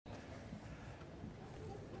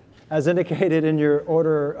As indicated in your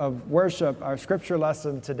order of worship, our scripture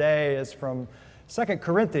lesson today is from 2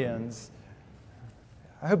 Corinthians.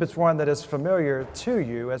 I hope it's one that is familiar to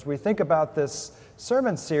you as we think about this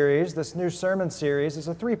sermon series. This new sermon series is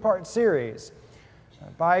a three-part series.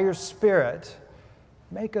 By your Spirit,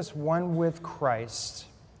 make us one with Christ,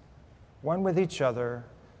 one with each other,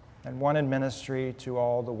 and one in ministry to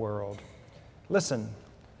all the world. Listen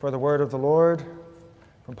for the word of the Lord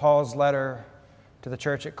from Paul's letter to the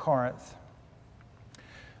church at Corinth.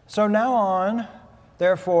 So now on,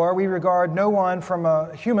 therefore, we regard no one from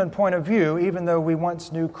a human point of view, even though we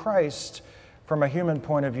once knew Christ from a human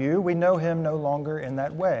point of view. We know him no longer in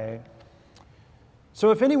that way.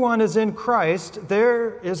 So if anyone is in Christ,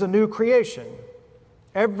 there is a new creation.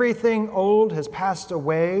 Everything old has passed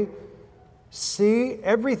away. See,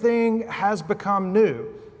 everything has become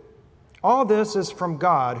new. All this is from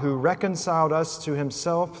God, who reconciled us to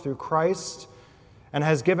himself through Christ and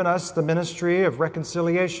has given us the ministry of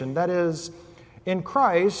reconciliation. That is, in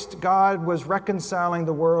Christ, God was reconciling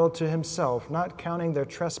the world to himself, not counting their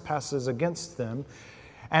trespasses against them,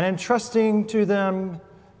 and entrusting to them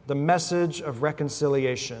the message of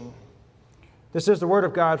reconciliation. This is the word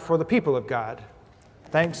of God for the people of God.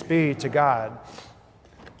 Thanks be to God.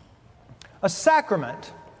 A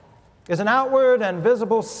sacrament is an outward and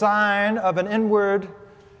visible sign of an inward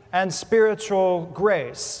and spiritual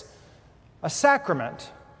grace. A sacrament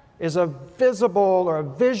is a visible or a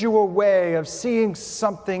visual way of seeing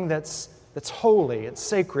something that's holy, it's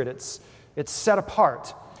sacred, it's set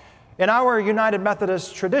apart. In our United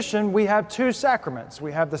Methodist tradition, we have two sacraments.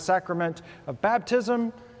 We have the sacrament of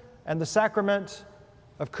baptism and the sacrament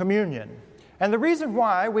of communion. And the reason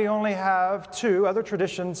why we only have two, other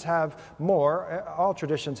traditions have more, all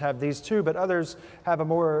traditions have these two, but others have a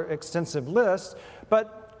more extensive list.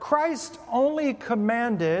 But Christ only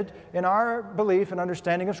commanded, in our belief and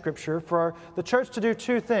understanding of Scripture, for the church to do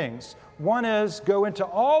two things. One is go into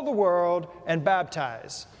all the world and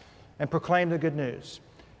baptize and proclaim the good news.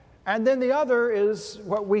 And then the other is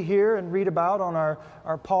what we hear and read about on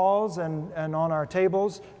our palls and on our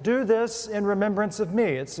tables. Do this in remembrance of me.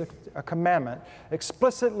 It's a commandment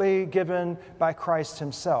explicitly given by Christ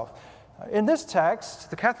himself. In this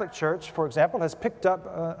text, the Catholic Church, for example, has picked up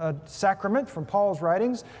a sacrament from Paul's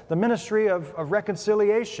writings, the ministry of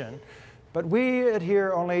reconciliation. But we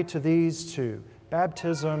adhere only to these two,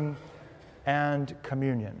 baptism and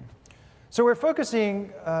communion. So we're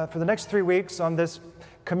focusing for the next 3 weeks on this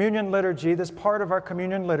communion liturgy, this part of our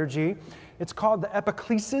communion liturgy. It's called the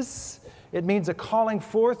epiclesis. It means a calling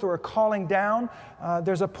forth or a calling down.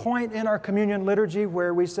 There's a point in our communion liturgy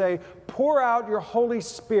where we say, pour out your Holy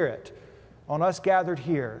Spirit on us gathered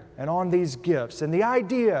here and on these gifts. And the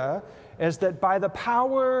idea is that by the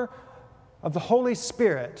power of the Holy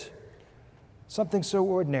Spirit, something so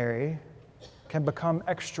ordinary can become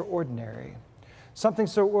extraordinary. Something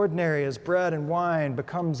so ordinary as bread and wine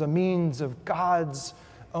becomes a means of God's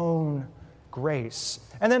own grace.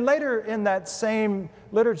 And then later in that same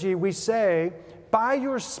liturgy, we say, by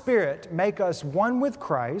your Spirit, make us one with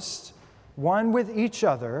Christ, one with each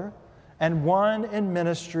other, and one in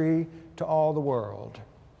ministry to all the world.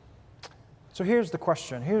 So here's the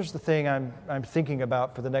question. Here's the thing I'm thinking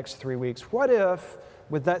about for the next 3 weeks. What if,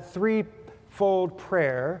 with that threefold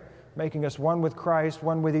prayer, making us one with Christ,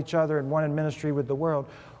 one with each other, and one in ministry with the world,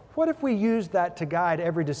 what if we use that to guide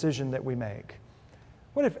every decision that we make?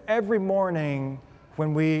 What if every morning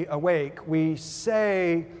when we awake, we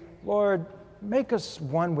say, Lord, make us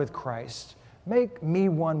one with Christ. Make me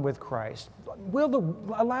one with Christ.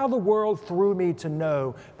 Allow the world through me to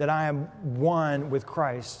know that I am one with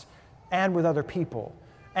Christ and with other people,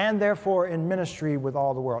 and therefore in ministry with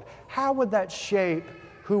all the world. How would that shape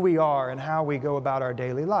who we are and how we go about our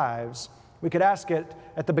daily lives? We could ask it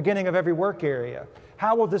at the beginning of every work area.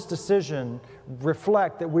 How will this decision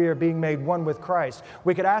reflect that we are being made one with Christ?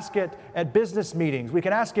 We could ask it at business meetings. We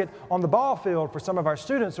can ask it on the ball field for some of our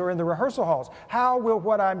students or in the rehearsal halls. How will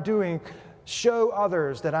what I'm doing show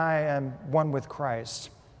others that I am one with Christ?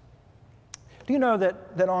 Do you know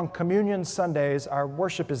that on Communion Sundays, our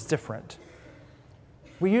worship is different?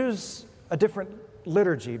 We use a different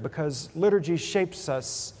liturgy because liturgy shapes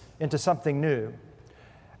us into something new.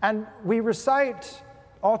 And we recite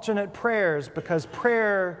alternate prayers because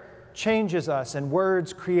prayer changes us and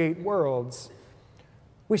words create worlds.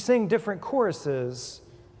 We sing different choruses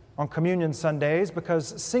on Communion Sundays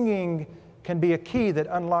because singing can be a key that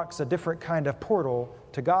unlocks a different kind of portal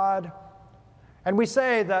to God. And we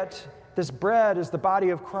say that this bread is the body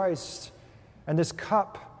of Christ and this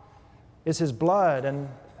cup is his blood. And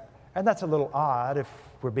that's a little odd if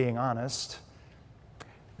we're being honest.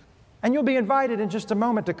 And you'll be invited in just a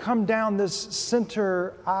moment to come down this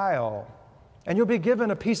center aisle. And you'll be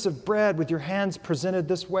given a piece of bread with your hands presented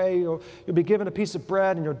this way. You'll be given a piece of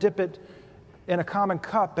bread and you'll dip it in a common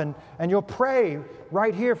cup, and you'll pray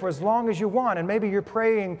right here for as long as you want. And maybe you're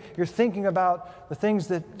praying, you're thinking about the things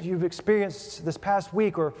that you've experienced this past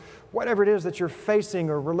week, or whatever it is that you're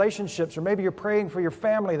facing, or relationships, or maybe you're praying for your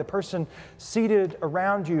family, the person seated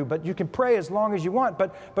around you. But you can pray as long as you want.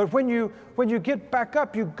 But when you get back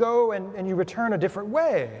up, you go and you return a different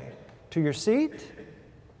way to your seat.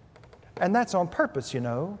 And that's on purpose,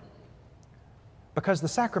 because the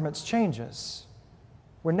sacraments change us.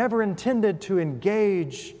 We're never intended to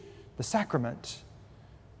engage the sacrament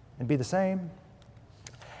and be the same.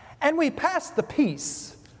 And we pass the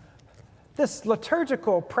peace, this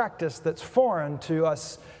liturgical practice that's foreign to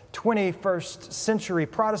us 21st century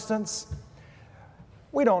Protestants.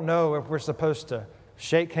 We don't know if we're supposed to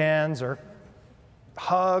shake hands or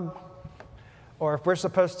hug, or if we're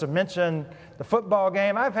supposed to mention the football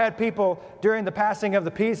game. I've had people during the passing of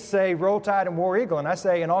the peace say, "Roll Tide" and "War Eagle," and I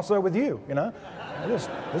say, "And also with you,"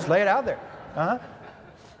 Just lay it out there.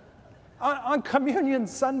 On Communion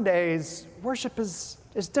Sundays, worship is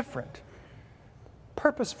different,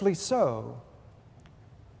 purposefully so.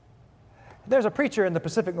 There's a preacher in the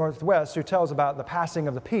Pacific Northwest who tells about the passing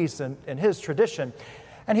of the peace in his tradition.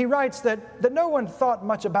 And he writes that no one thought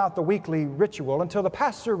much about the weekly ritual until the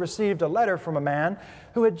pastor received a letter from a man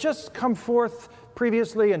who had just come forth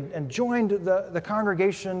previously and joined the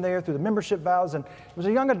congregation there through the membership vows. And he was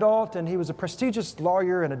a young adult, and he was a prestigious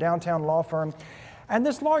lawyer in a downtown law firm. And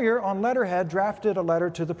this lawyer on letterhead drafted a letter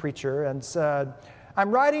to the preacher and said,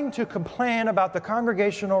 "I'm writing to complain about the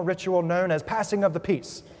congregational ritual known as passing of the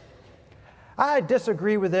peace. I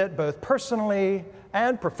disagree with it both personally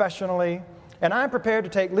and professionally, and I'm prepared to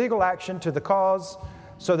take legal action to the cause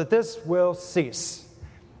so that this will cease."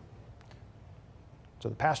 So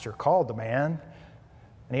the pastor called the man,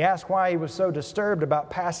 and he asked why he was so disturbed about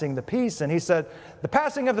passing the peace, and he said, "The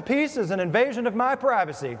passing of the peace is an invasion of my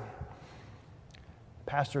privacy."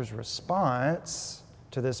 The pastor's response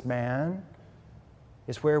to this man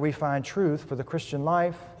is where we find truth for the Christian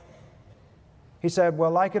life. He said,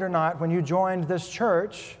 "Well, like it or not, when you joined this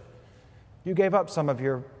church, you gave up some of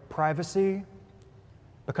your privacy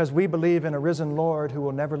because we believe in a risen Lord who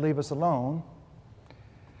will never leave us alone."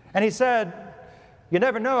 And he said, "You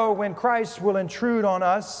never know when Christ will intrude on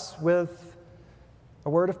us with a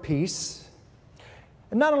word of peace.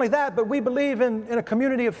 And not only that, but we believe in a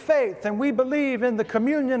community of faith, and we believe in the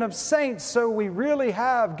communion of saints, so we really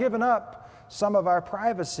have given up some of our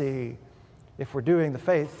privacy if we're doing the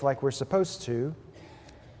faith like we're supposed to.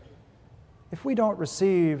 If we don't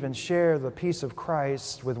receive and share the peace of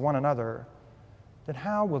Christ with one another, then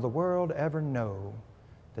how will the world ever know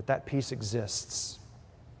that that peace exists?"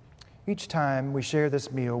 Each time we share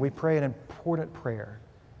this meal, we pray an important prayer.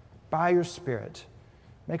 By your Spirit,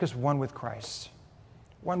 make us one with Christ,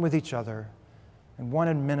 one with each other, and one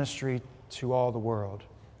in ministry to all the world.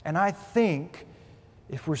 And I think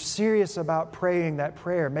if we're serious about praying that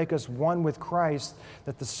prayer, make us one with Christ,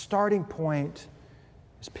 that the starting point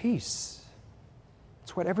is peace.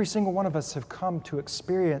 It's what every single one of us have come to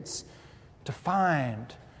experience, to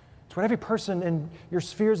find. It's what every person in your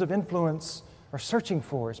spheres of influence are searching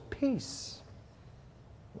for, is peace.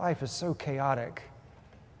 Life is so chaotic.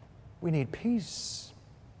 We need peace.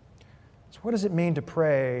 So what does it mean to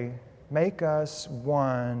pray, "Make us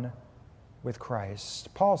one with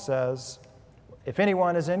Christ"? Paul says, if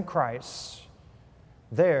anyone is in Christ,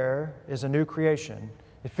 there is a new creation.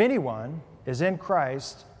 If anyone is in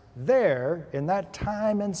Christ, there, in that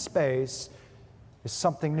time and space, is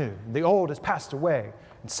something new. The old has passed away,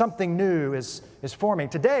 and something new is forming.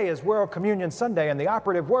 Today is World Communion Sunday, and the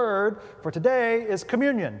operative word for today is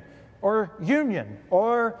communion, or union,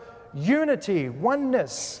 or unity,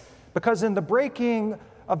 oneness. Because in the breaking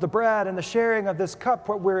of the bread and the sharing of this cup,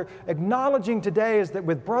 what we're acknowledging today is that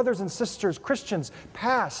with brothers and sisters, Christians,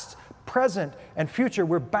 past, present, and future,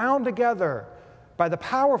 we're bound together by the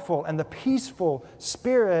powerful and the peaceful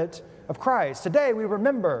Spirit of Christ. Today we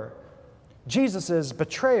remember Jesus'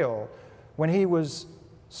 betrayal when he was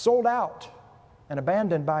sold out and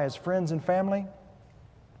abandoned by his friends and family.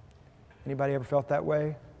 Anybody ever felt that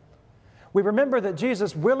way? We remember that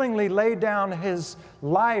Jesus willingly laid down his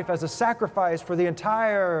life as a sacrifice for the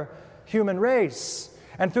entire human race.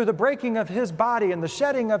 And through the breaking of his body and the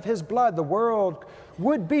shedding of his blood, the world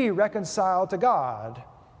would be reconciled to God.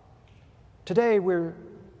 Today we're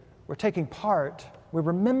taking part, we're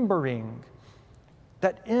remembering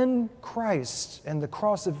that in Christ and the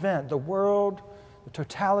cross event, the world, the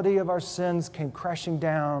totality of our sins came crashing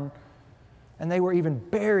down, and they were even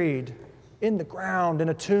buried in the ground in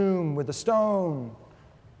a tomb with a stone.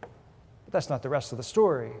 But that's not the rest of the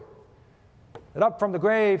story. That up from the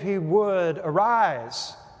grave he would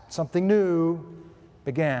arise. Something new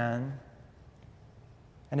began.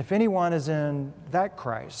 And if anyone is in that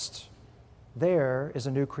Christ, there is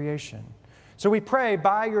a new creation. So we pray,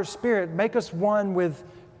 by your Spirit, make us one with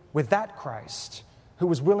that Christ who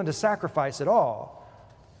was willing to sacrifice it all.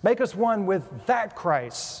 Make us one with that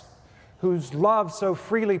Christ whose love so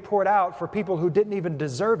freely poured out for people who didn't even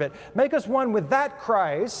deserve it. Make us one with that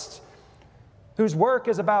Christ whose work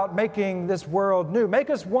is about making this world new.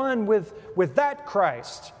 Make us one with that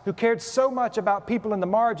Christ who cared so much about people in the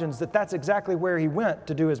margins that that's exactly where he went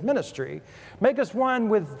to do his ministry. Make us one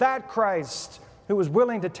with that Christ who was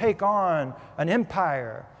willing to take on an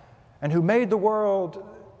empire and who made the world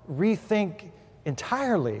rethink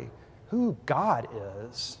entirely who God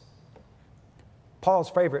is. Paul's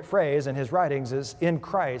favorite phrase in his writings is "in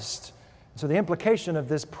Christ." So the implication of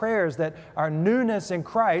this prayer is that our newness in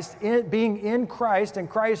Christ, being in Christ and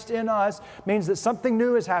Christ in us, means that something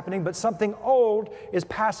new is happening, but something old is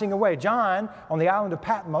passing away. John, on the island of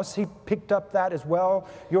Patmos, he picked up that as well.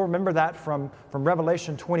 You'll remember that from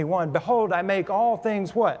Revelation 21. Behold, I make all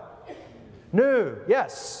things what? New.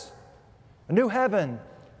 Yes. A new heaven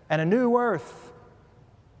and a new earth.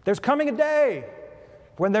 There's coming a day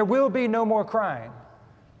when there will be no more crying.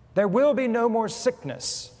 There will be no more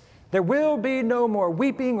sickness. There will be no more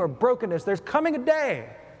weeping or brokenness. There's coming a day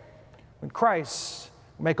when Christ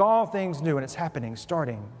will make all things new, and it's happening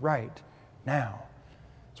starting right now.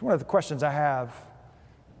 It's one of the questions I have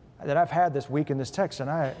that I've had this week in this text, and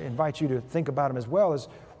I invite you to think about them as well, is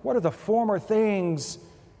what are the former things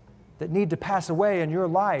that need to pass away in your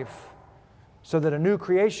life so that a new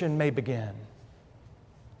creation may begin?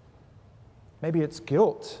 Maybe it's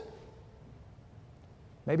guilt.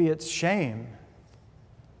 Maybe it's shame.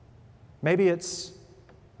 Maybe it's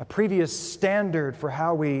a previous standard for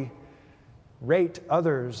how we rate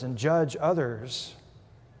others and judge others.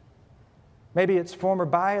 Maybe it's former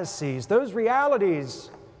biases. Those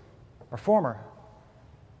realities are former.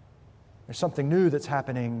 There's something new that's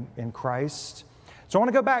happening in Christ. So I want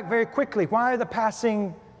to go back very quickly. Why the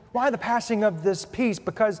passing of this peace?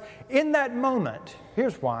 Because in that moment,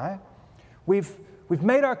 here's why. We've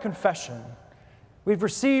made our confession. We've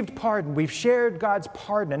received pardon. We've shared God's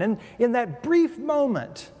pardon. And in that brief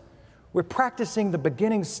moment, we're practicing the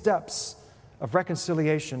beginning steps of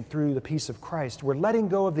reconciliation through the peace of Christ. We're letting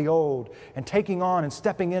go of the old and taking on and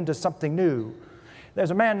stepping into something new.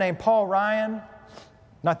 There's a man named Paul Ryan,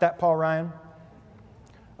 not that Paul Ryan,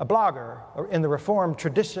 a blogger in the Reformed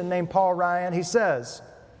tradition named Paul Ryan. He says,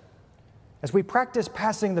 as we practice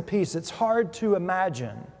passing the peace, it's hard to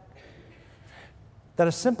imagine that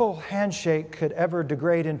a simple handshake could ever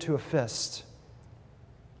degrade into a fist.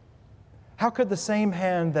 How could the same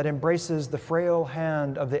hand that embraces the frail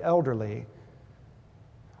hand of the elderly,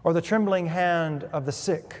 or the trembling hand of the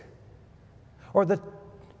sick, or the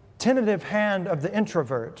tentative hand of the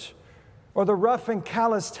introvert, or the rough and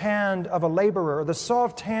calloused hand of a laborer, or the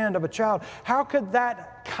soft hand of a child, how could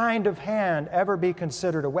that kind of hand ever be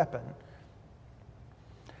considered a weapon?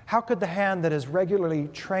 How could the hand that is regularly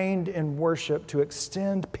trained in worship to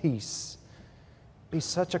extend peace be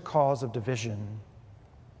such a cause of division?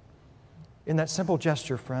 In that simple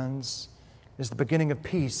gesture, friends, is the beginning of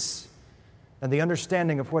peace and the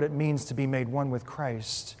understanding of what it means to be made one with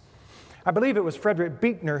Christ. I believe it was Frederick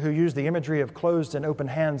Buechner who used the imagery of closed and open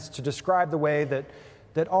hands to describe the way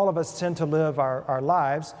that all of us tend to live our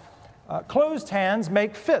lives. Closed hands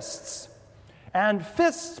make fists. And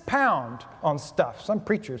fists pound on stuff. Some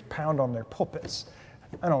preachers pound on their pulpits.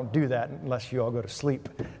 I don't do that unless you all go to sleep.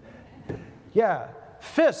 Yeah,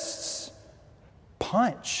 fists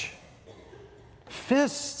punch.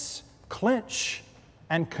 Fists clench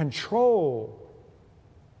and control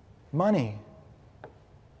money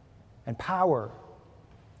and power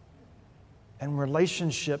and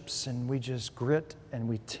relationships, and we just grit and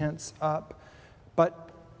we tense up. But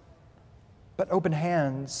open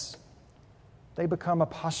hands, they become a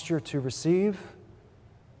posture to receive.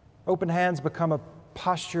 Open hands become a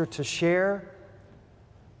posture to share.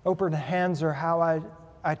 Open hands are how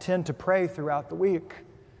I tend to pray throughout the week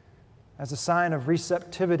as a sign of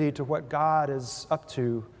receptivity to what God is up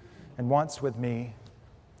to and wants with me.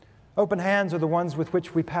 Open hands are the ones with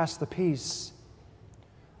which we pass the peace.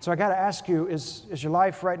 So I got to ask you, is your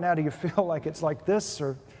life right now, do you feel like it's like this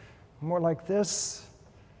or more like this?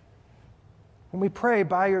 When we pray,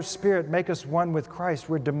 by your Spirit, make us one with Christ,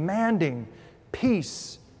 we're demanding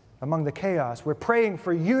peace among the chaos. We're praying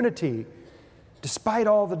for unity despite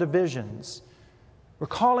all the divisions. We're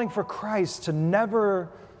calling for Christ to never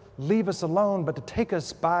leave us alone, but to take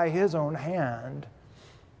us by His own hand.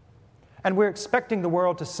 And we're expecting the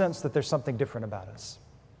world to sense that there's something different about us.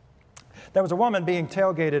 There was a woman being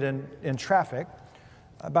tailgated in traffic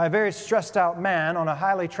by a very stressed out man on a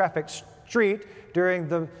highly trafficked street during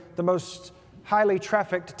the most highly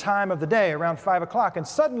trafficked time of the day, around 5 o'clock. And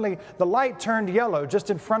suddenly the light turned yellow just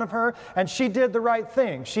in front of her, and she did the right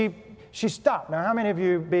thing. She stopped. Now, how many of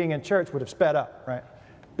you being in church would have sped up, right?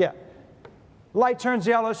 Yeah. Light turns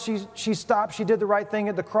yellow, she stopped, she did the right thing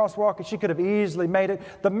at the crosswalk, and she could have easily made it.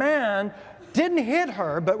 The man didn't hit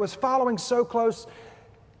her, but was following so close,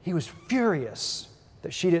 he was furious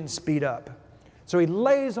that she didn't speed up. So he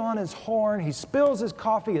lays on his horn, he spills his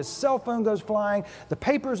coffee, his cell phone goes flying, the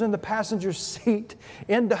papers in the passenger seat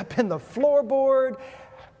end up in the floorboard.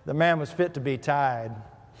 The man was fit to be tied.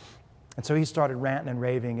 And so he started ranting and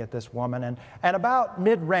raving at this woman. And about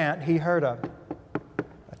mid-rant, he heard a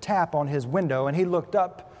tap on his window, and he looked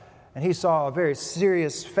up and he saw a very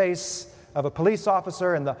serious face of a police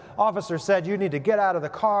officer, and the officer said, "You need to get out of the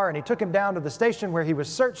car." And he took him down to the station where he was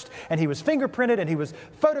searched, and he was fingerprinted, and he was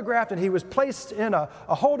photographed, and he was placed in a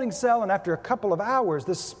holding cell. And after a couple of hours,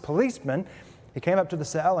 this policeman, he came up to the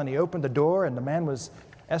cell and he opened the door, and the man was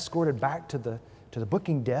escorted back to the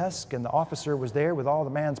booking desk, and the officer was there with all the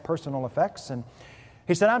man's personal effects. And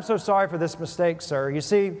he said, "I'm so sorry for this mistake, sir. You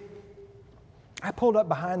see, I pulled up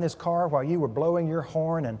behind this car while you were blowing your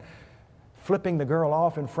horn and flipping the girl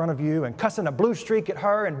off in front of you and cussing a blue streak at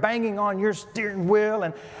her and banging on your steering wheel.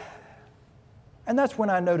 And that's when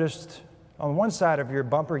I noticed on one side of your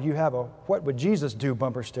bumper you have a 'What would Jesus do'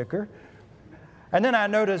 bumper sticker. And then I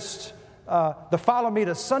noticed the 'Follow Me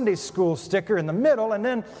to Sunday School' sticker in the middle. And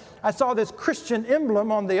then I saw this Christian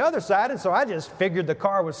emblem on the other side. And so I just figured the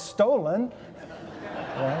car was stolen."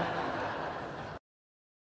 Right?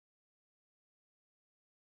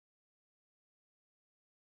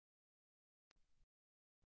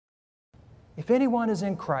 If anyone is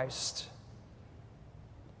in Christ,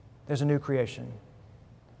 there's a new creation.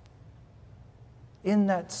 In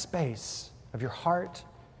that space of your heart,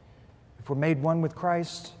 if we're made one with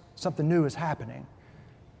Christ, something new is happening.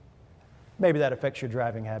 Maybe that affects your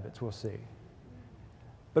driving habits, we'll see.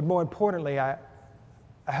 But more importantly, I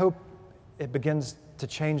hope it begins to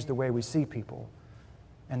change the way we see people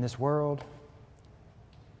in this world.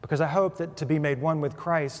 Because I hope that to be made one with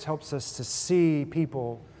Christ helps us to see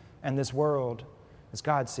people and this world as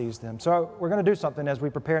God sees them. So we're going to do something as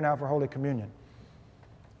we prepare now for Holy Communion.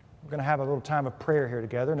 We're going to have a little time of prayer here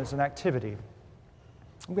together, and it's an activity.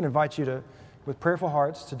 I'm going to invite you to, with prayerful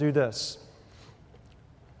hearts, to do this.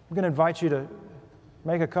 I'm going to invite you to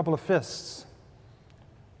make a couple of fists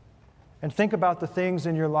and think about the things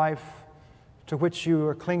in your life to which you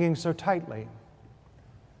are clinging so tightly.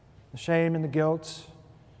 The shame and the guilt,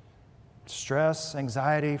 stress,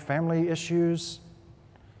 anxiety, family issues,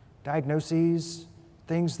 diagnoses,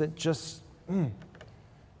 things that just, And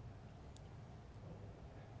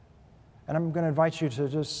I'm going to invite you to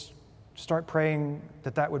just start praying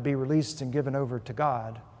that would be released and given over to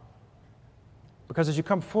God. Because as you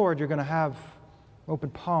come forward, you're going to have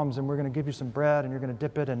open palms, and we're going to give you some bread, and you're going to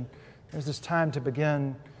dip it, and there's this time to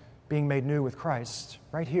begin being made new with Christ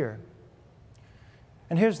right here.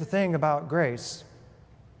 And here's the thing about grace,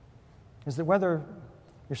 is that whether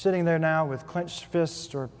you're sitting there now with clenched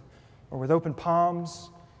fists or with open palms,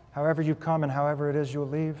 however you come and however it is you'll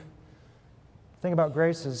leave, the thing about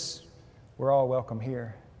grace is we're all welcome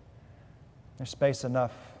here. There's space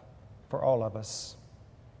enough for all of us.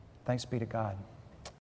 Thanks be to God.